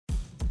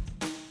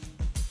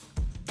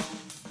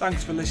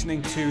Thanks for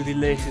listening to the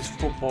latest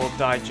Football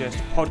Digest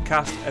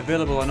podcast,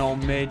 available on all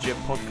major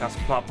podcast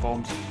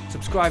platforms.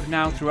 Subscribe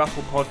now through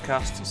Apple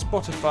Podcasts,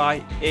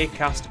 Spotify,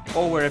 Acast,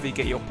 or wherever you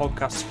get your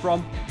podcasts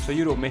from, so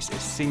you don't miss a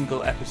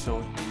single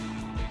episode.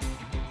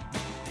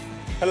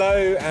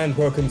 Hello and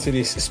welcome to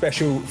this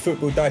special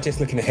Football Digest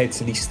looking ahead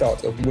to the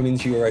start of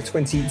Women's Euro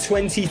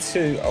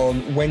 2022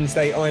 on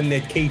Wednesday. I'm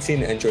Ned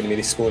Keating and joining me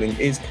this morning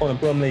is Connor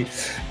Bromley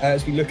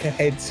as we look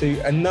ahead to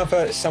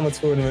another summer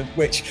tournament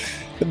which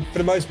for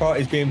the most part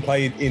is being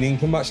played in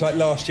England. Much like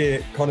last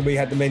year, Connor, we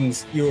had the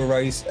men's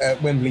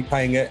Euros, Wembley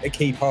playing a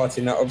key part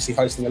in that, obviously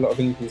hosting a lot of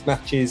England's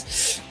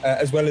matches,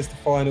 as well as the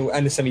final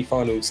and the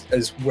semi-finals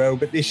as well.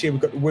 But this year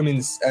we've got the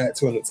women's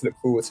tournament to look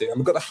forward to. And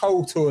we've got the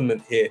whole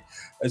tournament here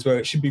as well.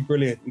 It should be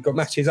brilliant. We've got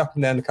matches up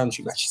and down the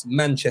country, matches in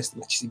Manchester,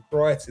 matches in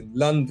Brighton,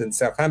 London,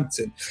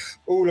 Southampton,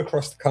 all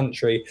across the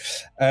country.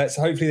 So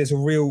hopefully there's a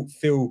real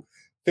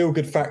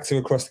feel-good factor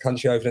across the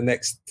country over the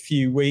next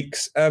few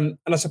weeks. And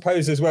I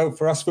suppose as well,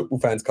 for us football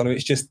fans, kind of,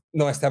 it's just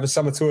nice to have a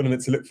summer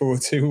tournament to look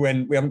forward to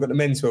when we haven't got the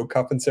Men's World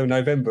Cup until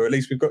November. At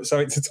least we've got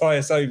something to tie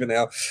us over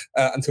now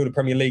until the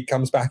Premier League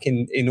comes back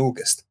in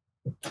August.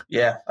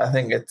 Yeah, I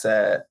think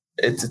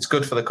it's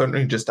good for the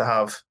country just to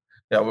have,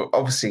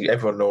 obviously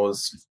everyone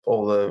knows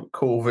all the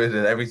COVID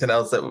and everything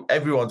else that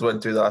everyone's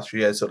went through the last few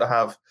years. So to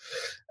have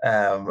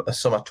a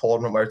summer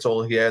tournament where it's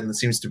all here, and there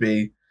seems to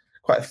be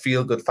quite a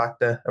feel-good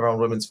factor around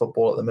women's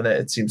football at the minute.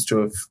 It seems to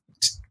have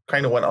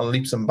kind of went on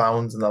leaps and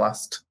bounds in the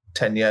last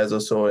 10 years or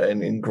so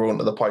and grown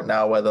to the point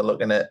now where they're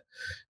looking at,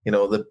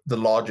 the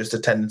largest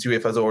attendance.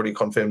 UEFA has already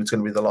confirmed it's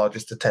going to be the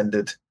largest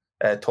attended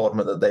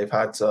tournament that they've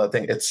had. So I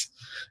think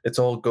it's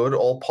all good,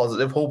 all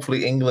positive.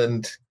 Hopefully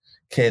England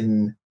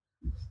can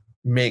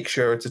make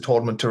sure it's a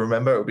tournament to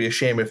remember. It would be a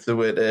shame if they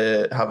were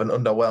to have an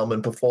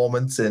underwhelming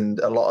performance, and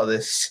a lot of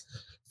this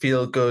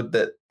feel-good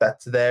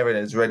that's there and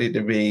is ready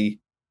to be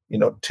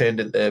turned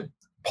into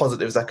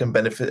positives that can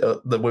benefit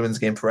the women's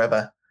game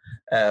forever.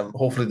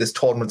 Hopefully this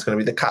tournament's going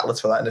to be the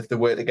catalyst for that. And if they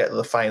were to get to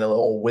the final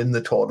or win the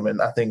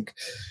tournament, I think,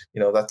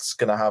 that's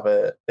going to have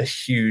a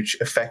huge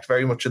effect,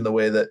 very much in the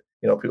way that,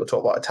 people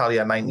talk about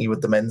Italia 90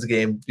 with the men's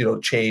game,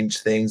 changed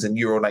things, and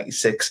Euro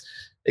 96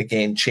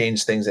 again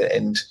changed things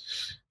and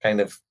kind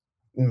of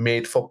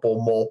made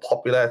football more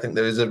popular. I think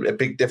there is a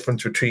big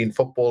difference between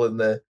football in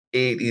the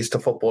 80s to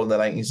football in the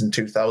 90s and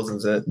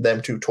 2000s, and them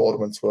two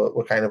tournaments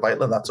were kind of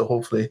vital in that. So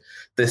hopefully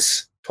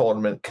this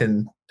tournament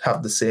can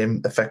have the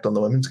same effect on the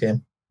women's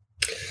game.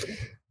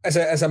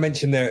 As I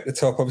mentioned there at the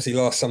top, obviously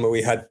last summer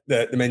we had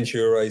the men's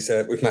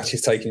Euros with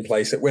matches taking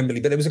place at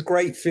Wembley, but there was a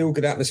great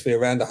feel-good atmosphere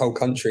around the whole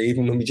country,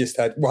 even when we just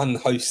had one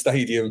host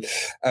stadium,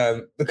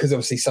 because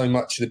obviously so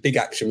much of the big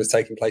action was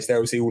taking place there.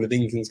 Obviously all of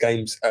England's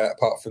games,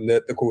 apart from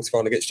the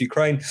quarter-final against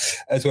Ukraine,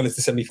 as well as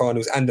the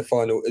semi-finals and the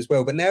final as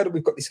well. But now that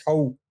we've got this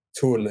whole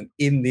tournament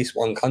in this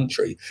one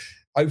country,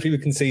 hopefully we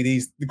can see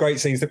the great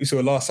scenes that we saw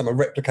last summer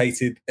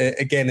replicated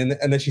again,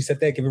 and as you said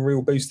there, give a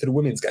real boost to the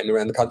women's game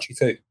around the country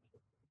too.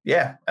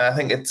 Yeah, and I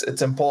think it's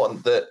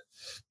important that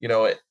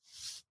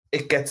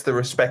it gets the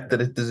respect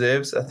that it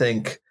deserves. I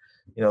think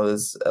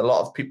there's a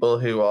lot of people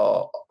who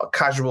are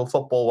casual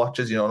football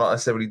watchers, not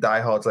necessarily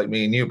diehards like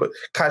me and you, but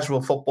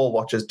casual football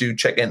watchers do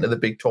check into the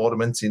big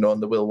tournaments, and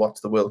they will watch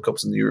the World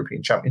Cups and the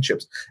European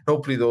Championships. And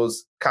hopefully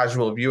those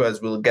casual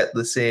viewers will get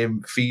the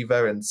same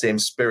fever and same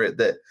spirit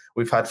that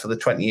we've had for the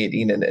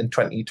 2018 and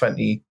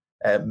 2020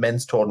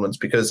 men's tournaments,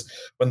 because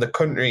when the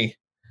country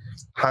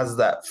has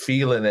that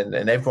feeling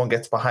and everyone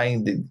gets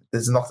behind it,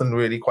 there's nothing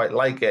really quite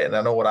like it. And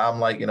I know what I'm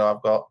like,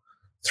 I've got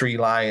three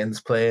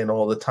Lions playing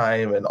all the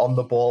time, and On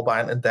the Ball by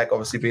Ant and Deck,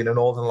 obviously being a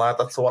Northern lad,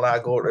 that's the one I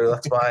go to.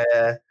 That's my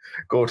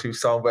go-to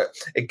song. But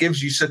it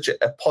gives you such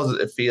a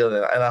positive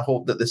feeling, and I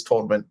hope that this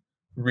tournament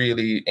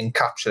really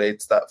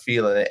encapsulates that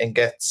feeling and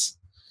gets,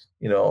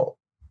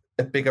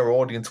 a bigger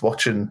audience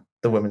watching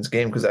the women's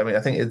game, because I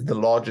think it's the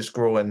largest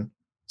growing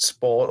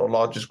sport or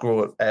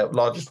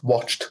largest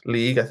watched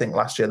league. I think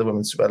last year the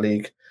Women's Super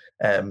League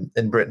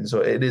in Britain. So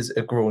it is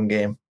a growing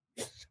game.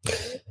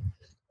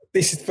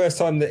 This is the first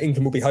time that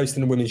England will be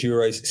hosting the Women's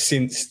Euros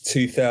since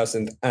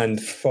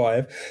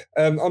 2005.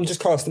 I'm just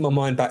casting my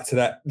mind back to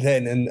that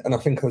then, and I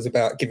think I was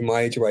about, giving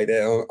my age away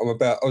there,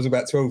 I was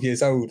about 12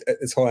 years old at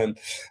the time.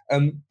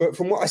 But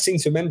from what I seem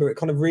to remember, it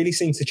kind of really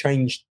seemed to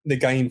change the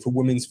game for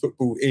women's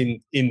football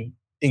in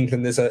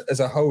England as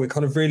a whole. It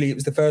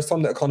was the first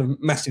time that a kind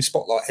of massive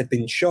spotlight had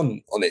been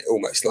shone on it,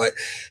 almost like,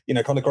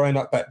 kind of growing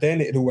up back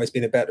then, it had always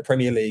been about the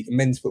Premier League and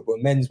men's football,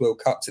 men's World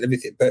Cups and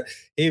everything. But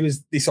here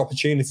was this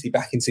opportunity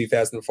back in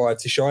 2005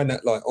 to shine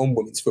that light on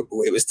women's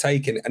football. It was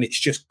taken, and it's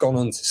just gone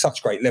on to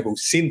such great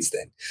levels since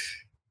then.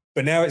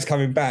 But now it's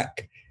coming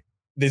back.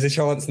 There's a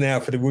chance now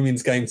for the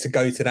women's game to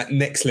go to that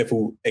next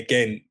level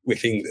again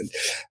with England.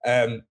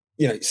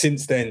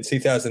 Since then,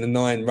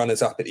 2009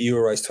 runners-up at the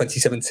Euros,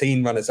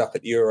 2017 runners-up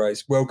at the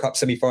Euros, World Cup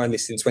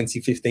semi-finalists in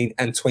 2015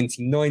 and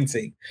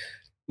 2019.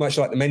 Much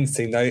like the men's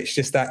team, though, it's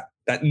just that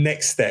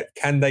next step.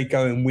 Can they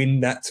go and win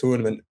that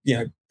tournament?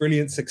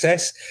 Brilliant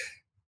success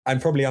and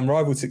probably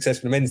unrivaled success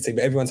for the men's team,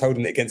 but everyone's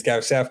holding it against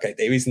Gareth Southgate.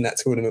 There isn't that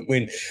tournament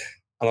win.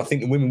 And I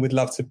think the women would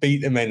love to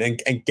beat the men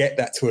and get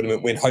that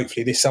tournament win,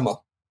 hopefully this summer.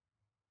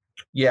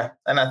 Yeah,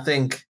 and I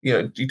think,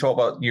 you talk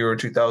about Euro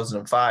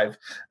 2005,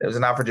 it was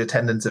an average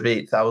attendance of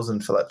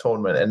 8,000 for that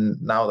tournament,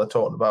 and now they're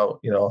talking about,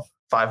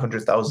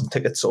 500,000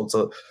 tickets sold.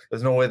 So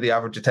there's no way the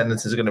average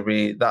attendance is going to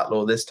be that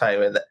low this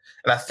time. And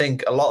I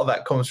think a lot of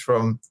that comes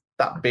from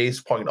that base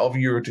point of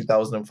Euro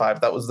 2005.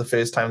 That was the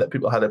first time that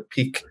people had a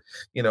peak,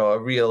 a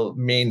real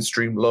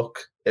mainstream look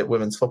at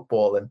women's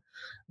football. And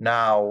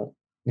now,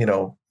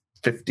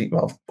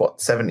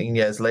 17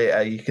 years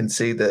later, you can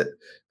see that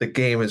the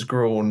game has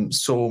grown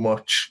so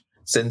much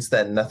since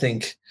then. And I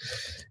think,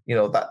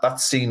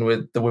 that's seen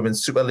with the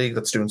Women's Super League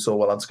that's doing so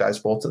well on Sky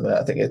Sports. And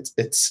I think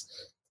it's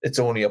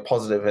only a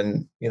positive.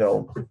 And,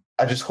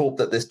 I just hope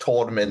that this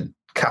tournament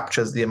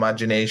captures the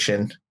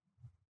imagination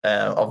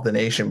of the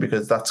nation,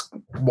 because that's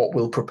what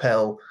will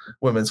propel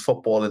women's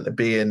football into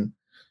being,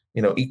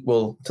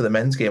 equal to the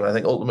men's game. And I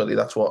think ultimately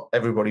that's what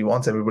everybody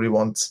wants. Everybody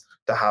wants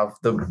to have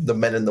the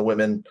men and the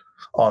women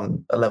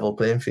on a level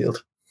playing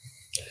field.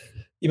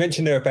 You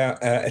mentioned there about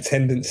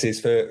attendances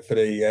for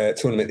the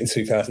tournament in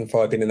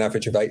 2005 being an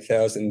average of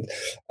 8,000.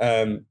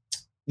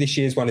 This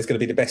year's one is going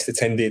to be the best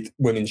attended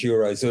women's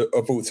Euros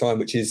of all time,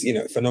 which is,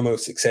 phenomenal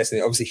success. And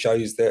it obviously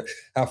shows that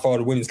how far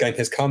the women's game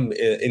has come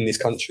in this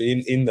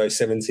country in those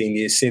 17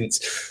 years since.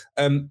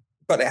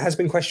 But there has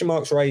been question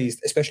marks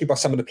raised, especially by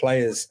some of the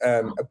players,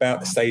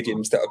 about the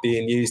stadiums that are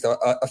being used.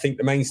 I think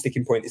the main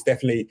sticking point is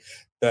definitely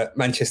that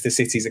Manchester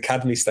City's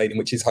Academy Stadium,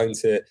 which is home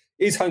to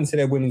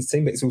their women's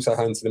team, but it's also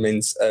home to the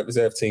men's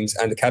reserve teams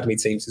and academy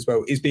teams as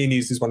well, is being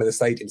used as one of the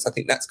stadiums. I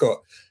think that's got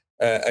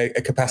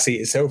a capacity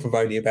itself of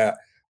only about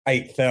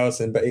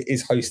 8,000, but it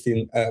is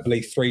hosting, I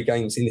believe, 3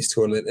 games in this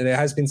tournament. And there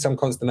has been some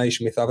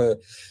consternation with other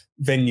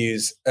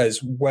venues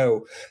as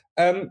well.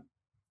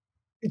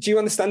 Do you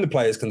understand the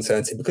players'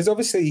 concerns here? Because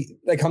obviously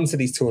they come to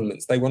these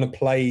tournaments, they want to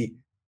play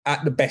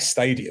at the best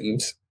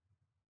stadiums,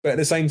 but at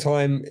the same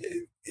time,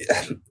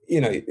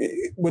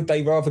 would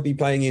they rather be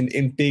playing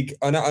in big?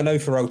 I know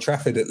for Old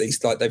Trafford at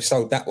least, like they've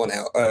sold that one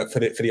out for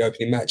the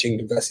opening match,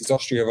 England versus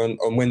Austria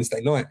on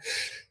Wednesday night.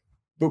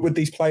 But would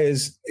these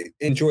players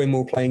enjoy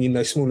more playing in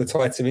those smaller,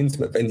 tighter,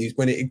 intimate venues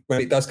when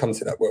it does come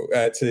to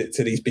that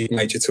to these big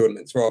major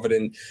tournaments, rather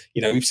than,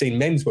 we've seen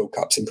men's World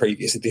Cups in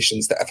previous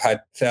editions that have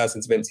had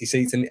thousands of empty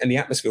seats, and the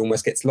atmosphere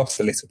almost gets lost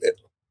a little bit.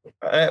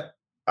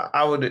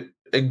 I would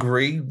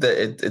agree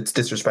that it's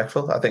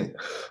disrespectful. I think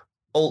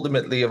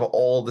ultimately, of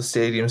all the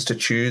stadiums to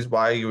choose,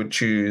 why you would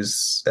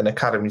choose an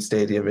academy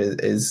stadium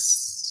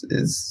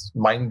is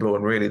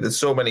mind-blowing, really. There's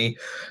so many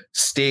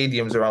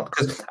stadiums around,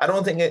 because I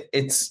don't think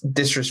it's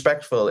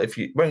disrespectful if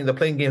they're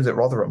playing games at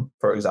Rotherham,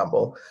 for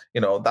example.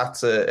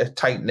 That's a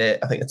tight-knit,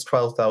 I think it's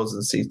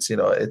 12,000 seats.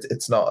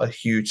 It's not a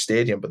huge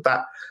stadium, but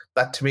that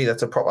to me,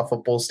 that's a proper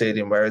football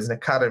stadium, whereas an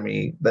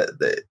academy,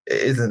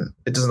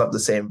 it doesn't have the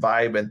same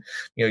vibe. And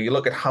you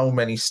look at how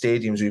many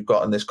stadiums we've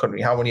got in this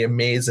country, how many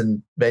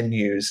amazing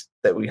venues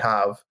that we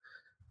have,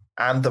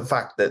 and the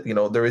fact that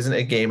there isn't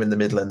a game in the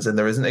Midlands and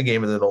there isn't a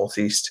game in the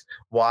Northeast.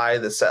 Why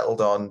they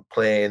settled on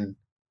playing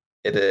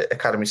at an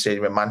academy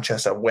stadium in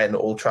Manchester when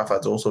Old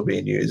Trafford's also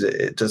being used,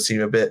 it does seem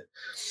a bit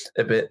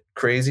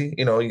crazy.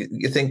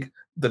 You think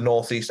the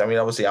Northeast. I mean,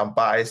 obviously, I'm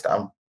biased.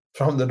 I'm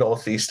from the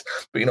Northeast,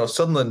 but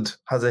Sunderland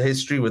has a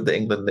history with the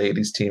England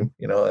ladies team.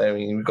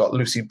 We've got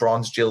Lucy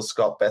Bronze, Jill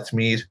Scott, Beth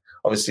Mead.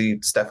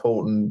 Obviously, Steph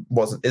Houghton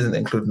isn't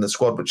included in the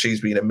squad, but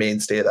she's been a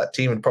mainstay of that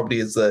team and probably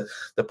is the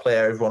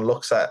player everyone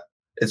looks at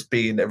as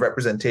being a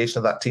representation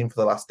of that team for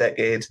the last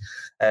decade.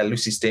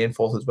 Lucy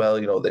Stainforth as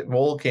well. They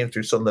all came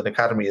through Sunderland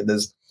Academy, and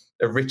there's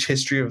a rich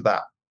history of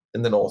that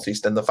in the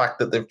Northeast. And the fact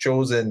that they've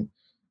chosen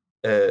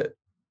a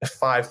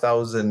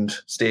 5,000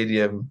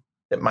 stadium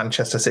at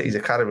Manchester City's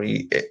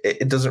academy,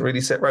 it doesn't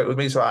really sit right with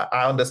me. So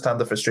I understand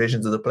the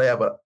frustrations of the players,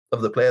 but I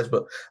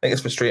think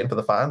it's frustrating for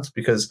the fans,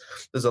 because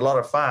there's a lot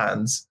of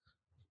fans,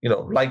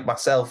 like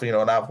myself,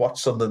 and I've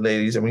watched Sunderland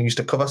ladies, and we used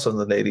to cover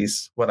Sunderland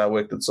ladies when I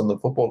worked at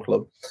Sunderland Football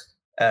Club.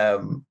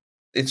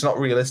 It's not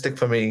realistic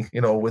for me,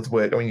 with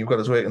work. I mean, you've got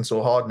us working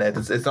so hard, Ned.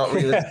 It's not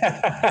realistic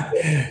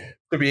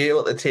to be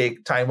able to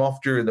take time off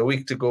during the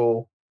week to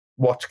go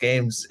watch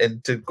games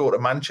and to go to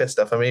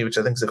Manchester for me, which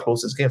I think is the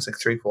closest game. It's like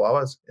 3-4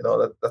 hours.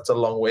 That's a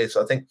long way.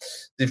 So I think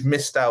they've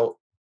missed out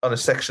on a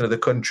section of the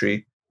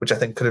country, which I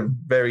think could have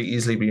very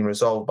easily been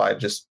resolved by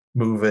just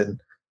moving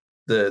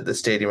the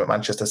stadium at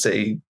Manchester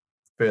City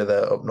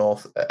further up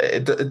north.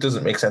 It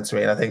doesn't make sense to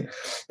me. And I think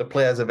the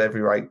players have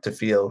every right to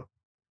feel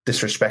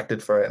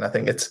disrespected for it. And I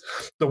think it's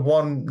the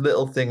one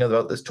little thing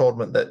about this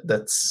tournament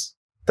that's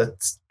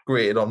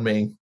grated on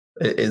me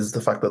is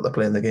the fact that they're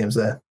playing the games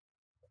there,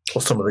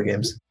 or some of the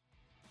games.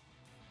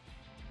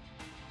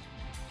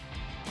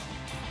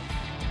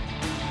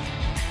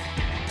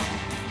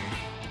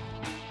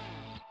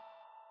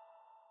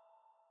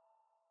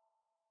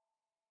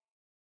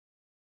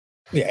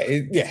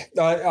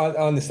 I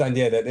understand.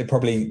 Yeah, that they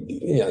probably,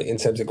 in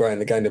terms of growing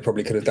the game, they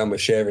probably could have done with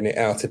sharing it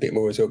out a bit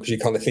more as well. Because you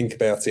kind of think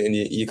about it, and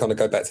you kind of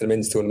go back to the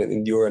men's tournament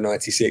in Euro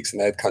 '96,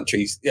 and they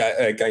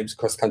had games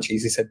across the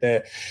countries. He said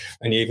there,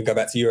 and you even go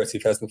back to Euro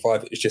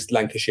 2005. It was just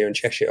Lancashire and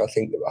Cheshire, I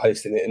think, that were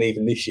hosting it. And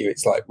even this year,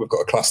 it's like we've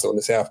got a cluster on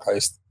the south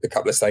coast, a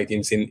couple of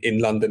stadiums in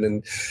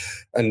London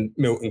and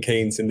Milton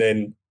Keynes, and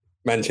then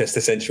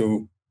Manchester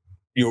Central,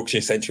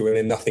 Yorkshire Central, and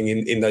then nothing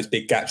in those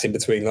big gaps in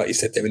between, like you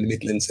said, they're in the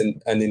Midlands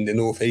and in the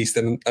North East.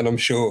 And I'm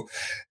sure,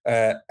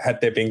 had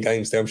there been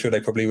games there, I'm sure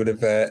they probably would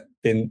have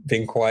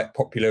been quite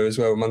popular as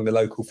well among the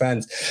local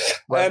fans.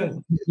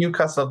 Well,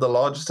 Newcastle had the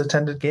largest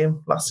attended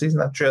game last season.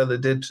 I'm sure they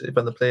did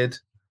when they played.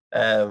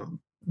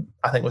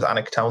 I think it was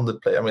Alnwick Town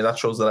that played. I mean, that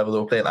shows the level they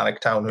were playing. Alnwick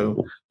Town,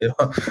 who,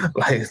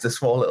 like it's a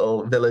small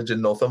little village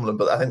in Northumberland,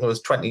 but I think there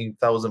was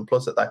 20,000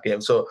 plus at that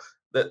game. So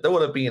there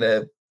would have been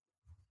a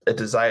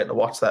desire to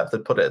watch that if they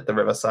put it at the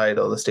Riverside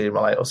or the Stadium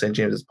of Light or St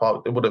James's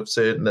Park. It would have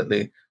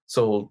certainly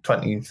sold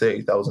 20,000,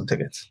 30,000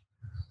 tickets.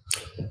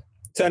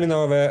 Turning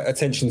our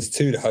attentions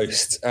to the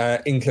hosts,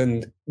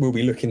 England will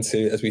be looking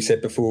to, as we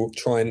said before,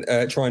 try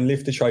and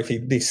lift the trophy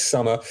this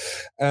summer.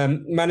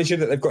 Manager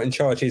that they've got in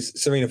charge is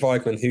Sarina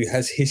Wiegman, who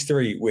has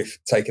history with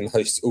taking the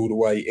hosts all the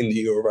way in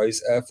the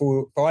Euros.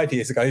 5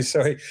 years ago,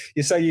 sorry,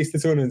 you're so used to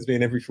tournaments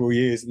being every 4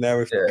 years, and now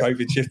with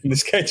COVID shifting the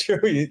schedule,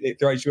 it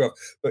throws you off.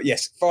 But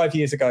yes, 5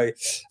 years ago,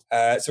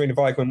 Sarina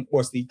Wiegman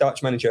was the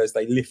Dutch manager as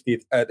they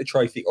lifted the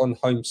trophy on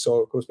home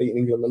soil, of course, beating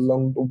England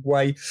along the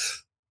way.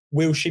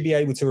 Will she be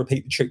able to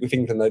repeat the trick with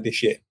England, though,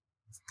 this year?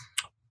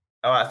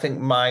 I think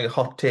my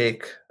hot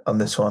take on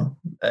this one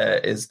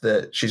is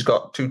that she's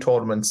got 2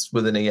 tournaments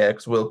within a year,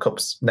 because World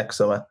Cup's next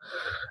summer.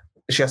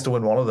 She has to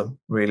win one of them,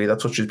 really.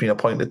 That's what she's been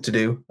appointed to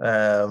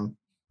do.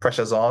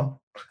 Pressure's on.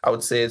 I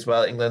would say as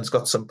well, England's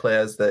got some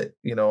players that,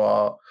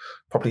 are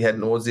probably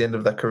heading towards the end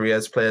of their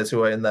careers, players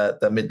who are in their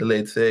mid to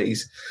late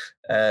 30s.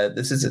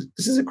 This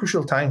is a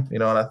crucial time,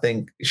 and I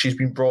think she's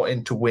been brought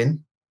in to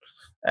win.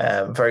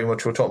 Very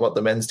much we're talking about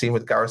the men's team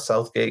with Gareth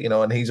Southgate,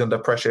 and he's under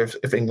pressure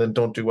if England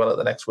don't do well at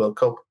the next World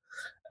Cup.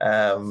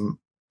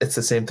 It's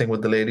the same thing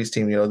with the ladies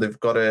team. They've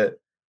got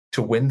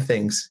to win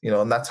things,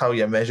 and that's how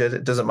you're measured.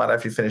 It doesn't matter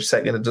if you finish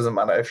second. It doesn't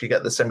matter if you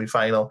get the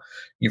semi-final.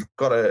 You've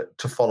got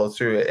to follow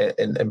through it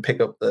and pick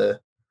up the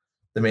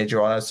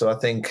major honours. So I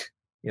think,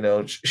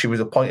 she was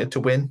appointed to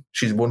win.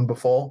 She's won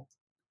before.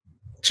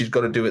 She's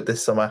got to do it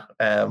this summer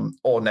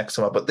or next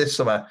summer. But this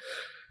summer,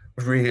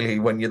 really,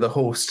 when you're the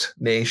host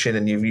nation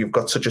and you've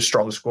got such a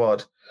strong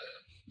squad,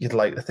 you'd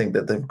like to think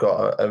that they've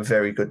got a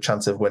very good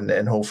chance of winning.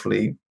 And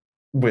hopefully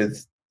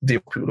with the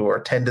people who are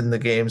attending the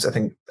games, I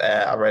think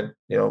I read,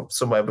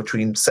 somewhere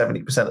between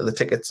 70% of the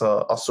tickets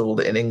are sold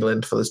in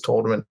England for this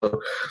tournament.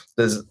 So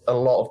there's a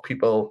lot of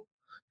people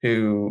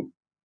who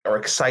are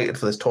excited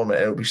for this tournament.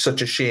 And it would be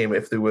such a shame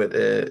if they were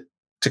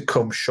to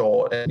come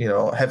short and,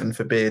 heaven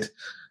forbid,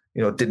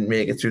 didn't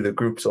make it through the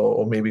groups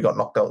or maybe got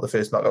knocked out the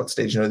first knockout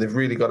stage. They've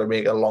really got to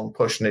make a long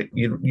push, and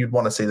you'd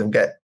want to see them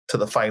get to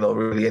the final,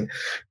 really, and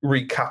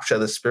recapture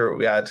the spirit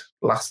we had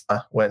last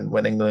year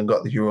when England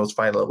got the Euros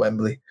final at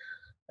Wembley.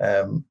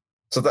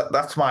 So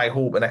that's my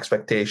hope and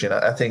expectation.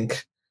 I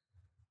think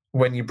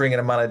when you bring in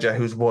a manager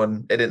who's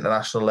won at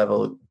international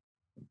level,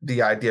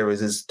 the idea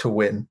is to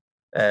win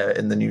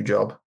in the new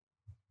job.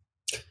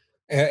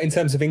 In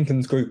terms of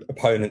England's group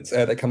opponents,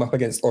 they come up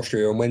against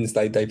Austria on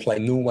Wednesday. They play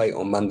Norway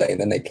on Monday, and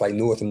then they play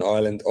Northern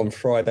Ireland on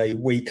Friday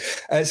week.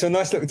 So a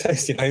nice little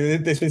test.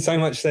 There's been so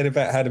much said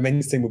about how the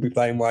men's team will be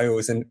playing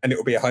Wales, and it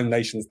will be a home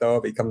nations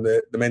derby come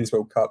the Men's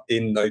World Cup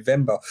in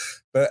November.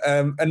 But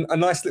a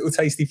nice little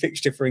tasty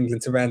fixture for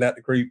England to round out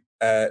the group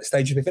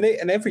stage with.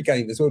 And every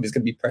game as well, there's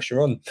going to be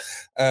pressure on.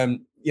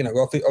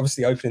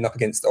 Obviously opening up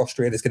against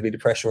Austria, there's going to be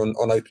the pressure on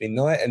opening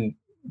night, and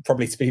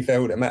probably, to be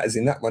fair, all that matters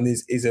in that one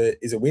is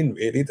a win,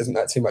 really. It doesn't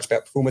matter too much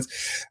about performance.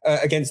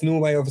 Against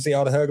Norway, obviously,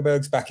 Ada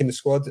Hegerberg's back in the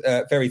squad.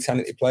 Very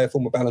talented player,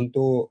 former Ballon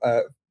d'Or,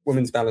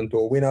 women's Ballon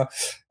d'Or winner.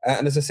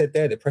 And as I said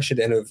there, the pressure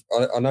then of,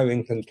 I know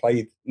England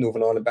played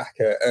Northern Ireland back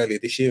earlier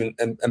this year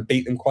and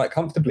beat them quite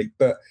comfortably,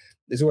 but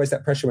there's always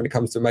that pressure when it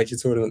comes to a major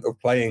tournament of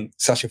playing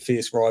such a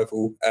fierce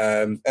rival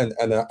and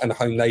a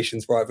home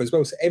nations rival as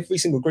well. So every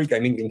single group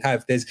game England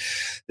have, there's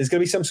going to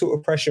be some sort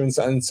of pressure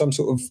and some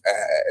sort of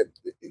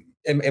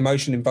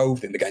emotion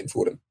involved in the game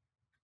for them.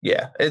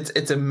 Yeah,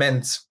 it's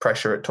immense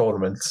pressure at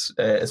tournaments,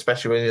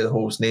 especially when you're the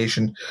host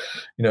nation.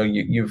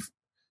 You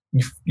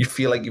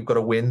feel like you've got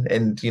to win,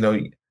 and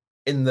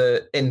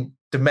in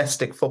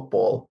domestic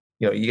football,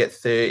 you get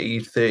 30,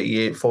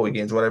 38, 40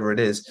 games, whatever it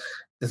is.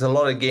 There's a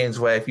lot of games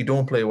where if you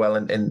don't play well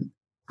and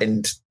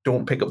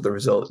don't pick up the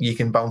result, you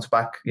can bounce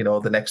back,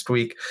 the next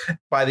week.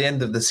 By the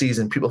end of the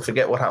season, people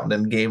forget what happened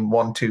in game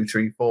 1, 2,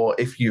 3, 4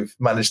 if you've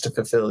managed to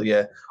fulfill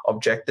your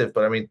objective.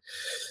 But I mean,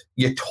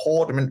 your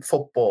tournament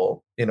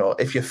football,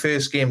 if your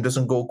first game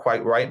doesn't go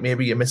quite right,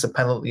 maybe you miss a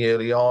penalty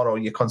early on or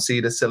you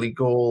concede a silly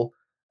goal,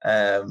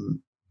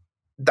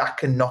 that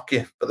can knock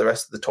you for the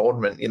rest of the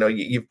tournament.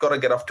 You've got to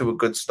get off to a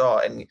good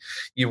start, and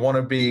you want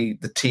to be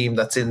the team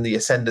that's in the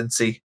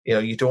ascendancy.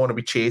 You don't want to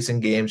be chasing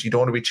games. You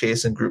don't want to be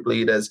chasing group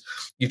leaders.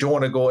 You don't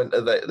want to go into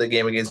the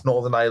game against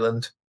Northern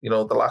Ireland, the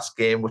last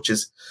game, which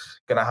is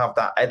going to have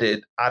that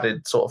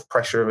added sort of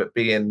pressure of it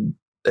being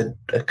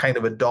a kind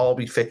of a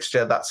derby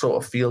fixture, that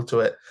sort of feel to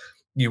it.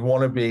 You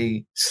want to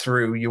be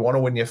through. You want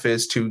to win your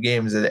first 2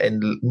 games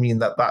and mean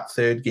that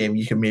third game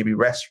you can maybe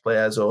rest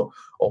players or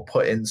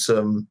put in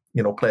some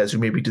players who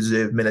maybe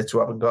deserve minutes who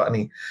haven't got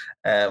any.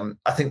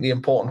 I think the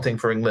important thing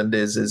for England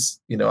is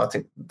I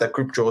think that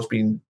group draw has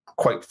been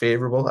quite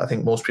favourable. I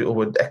think most people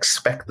would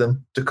expect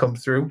them to come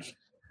through,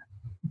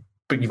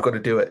 but you've got to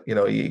do it.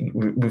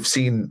 We've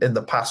seen in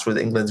the past with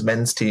England's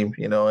men's team,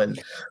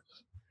 and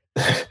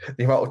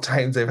the amount of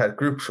times they've had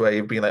groups where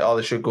you've been like, oh,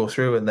 they should go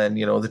through, and then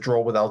the draw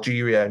with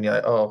Algeria, and you're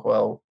like,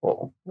 oh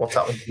well, what's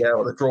happened here?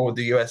 Or the draw with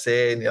the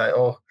USA, and you're like,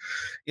 oh,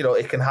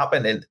 it can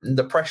happen. And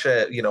the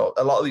pressure,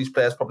 a lot of these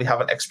players probably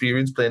haven't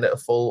experienced playing at a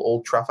full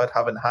Old Trafford,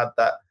 haven't had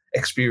that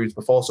experience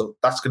before, so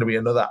that's going to be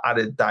another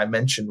added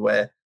dimension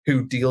where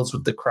who deals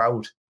with the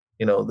crowd,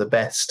 the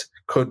best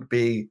could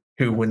be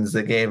who wins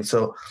the game.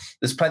 So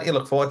there's plenty to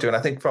look forward to, and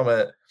I think from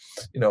a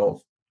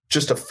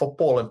just a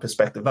footballing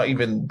perspective, not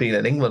even being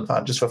an England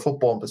fan, just for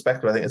footballing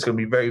perspective, I think it's going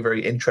to be very,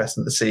 very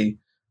interesting to see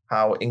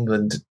how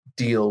England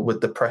deal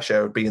with the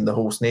pressure of being the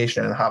host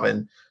nation and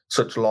having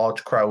such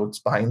large crowds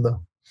behind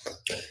them.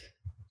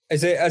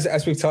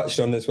 As we've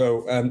touched on as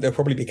well, there'll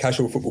probably be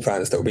casual football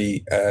fans that will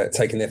be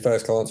taking their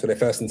first glance or their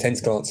first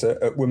intense glance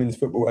at women's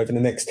football over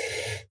the next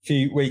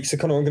few weeks. So,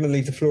 Conor, I'm going to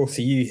leave the floor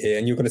to you here,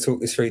 and you're going to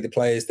talk us through the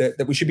players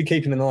that we should be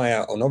keeping an eye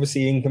out on.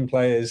 Obviously, England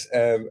players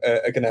are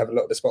going to have a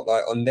lot of the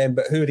spotlight on them,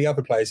 but who are the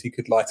other players who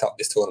could light up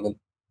this tournament?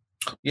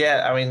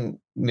 Yeah, I mean,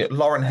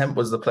 Lauren Hemp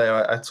was the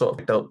player I sort of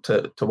picked out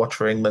to watch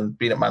for England,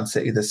 being at Man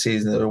City this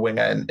season as a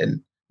winger,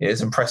 and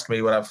it's impressed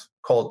me when I've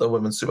called the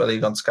Women's Super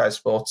League on Sky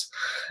Sports.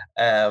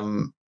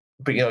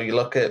 But, you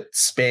look at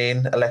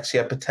Spain,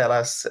 Alexia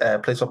Putellas,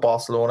 plays for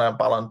Barcelona,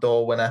 Ballon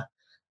d'Or winner,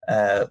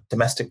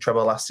 domestic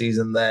treble last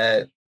season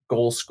there,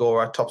 goal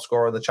scorer, top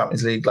scorer of the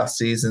Champions League last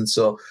season.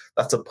 So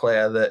that's a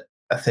player that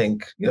I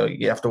think,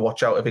 you have to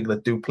watch out if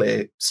England do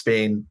play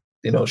Spain.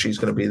 She's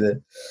going to be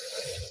the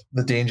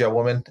danger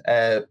woman.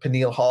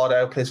 Pernille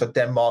Harder plays for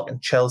Denmark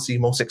and Chelsea,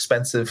 most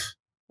expensive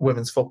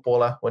women's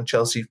footballer when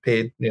Chelsea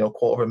paid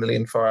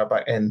 $250,000 for her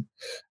back in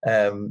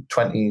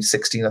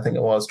 2016, I think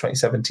it was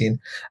 2017.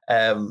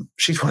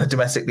 She's won a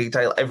domestic league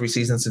title every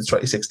season since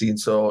 2016.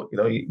 So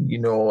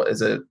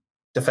as a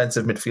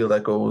defensive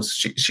midfielder goes,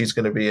 she's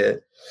going to be a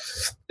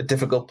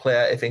difficult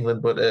player if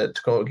England were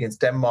to go against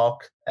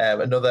Denmark.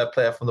 Another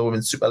player from the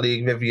Women's Super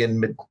League,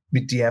 Vivian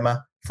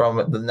Miedema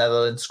from the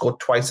Netherlands, scored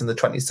twice in the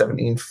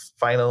 2017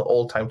 final,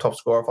 all-time top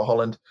scorer for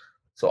Holland.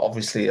 So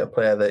obviously a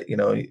player that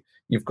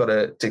you've got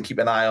to keep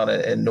an eye on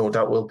it, and no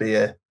doubt will be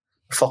a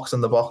fox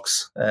in the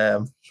box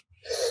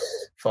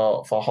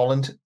for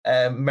Holland.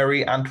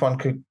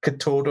 Marie-Antoine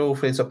Catodo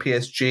plays for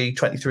PSG,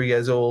 23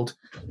 years old,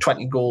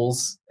 20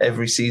 goals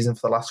every season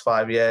for the last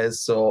 5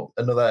 years. So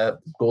another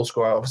goal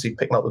scorer, obviously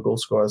picking up the goal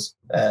scorers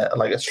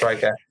like a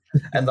striker.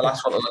 And the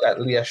last one to look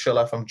at, Leah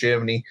Schuller from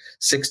Germany,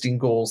 16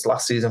 goals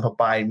last season for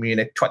Bayern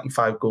Munich,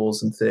 25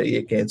 goals in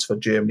 38 games for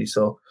Germany.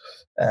 So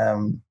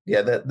they're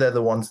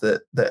the ones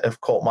that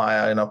have caught my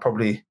eye, and are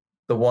probably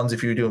the ones,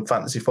 if you were doing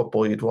fantasy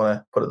football, you'd want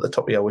to put at the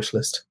top of your wish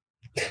list.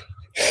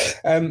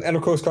 And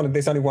of course, kind of,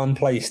 there's only one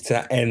place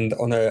to end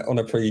on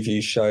a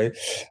preview show.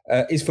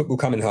 Is football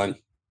coming home?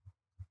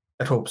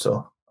 I'd hope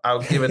so.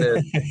 I'll give it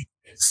a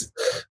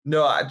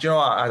no. Do you know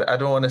what? I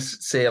don't want to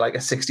say like a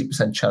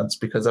 60% chance,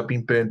 because I've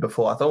been burned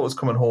before. I thought it was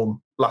coming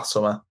home last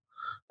summer.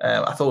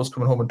 I thought it was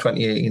coming home in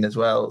 2018 as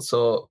well.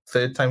 So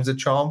third time's a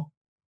charm,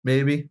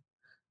 maybe.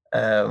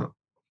 It'll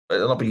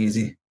not be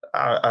easy.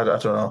 I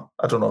don't know.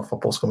 I don't know if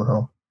football's coming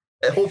home.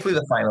 Hopefully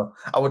the final.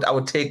 I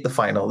would take the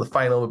final. The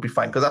final would be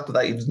fine, because after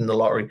that you're in the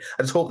lottery.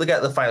 I just hope they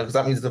get the final, because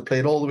that means they've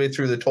played all the way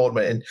through the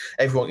tournament and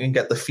everyone can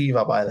get the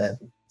fever by then.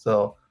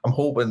 So I'm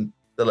hoping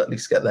they'll at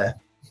least get there.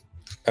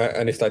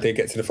 And if they did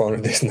get to the final,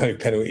 there's no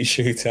penalty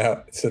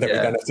shootout, so that we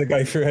don't have to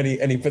go through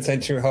any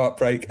potential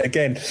heartbreak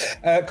again.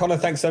 Conor,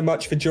 thanks so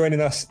much for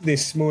joining us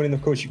this morning.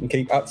 Of course, you can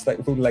keep up to date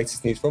with all the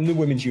latest news from the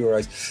Women's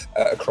Euros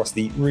across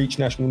the Reach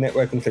National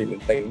Network, including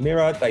the Daily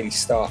Mirror, Daily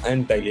Star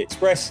and Daily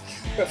Express.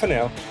 But for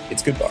now,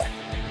 it's goodbye.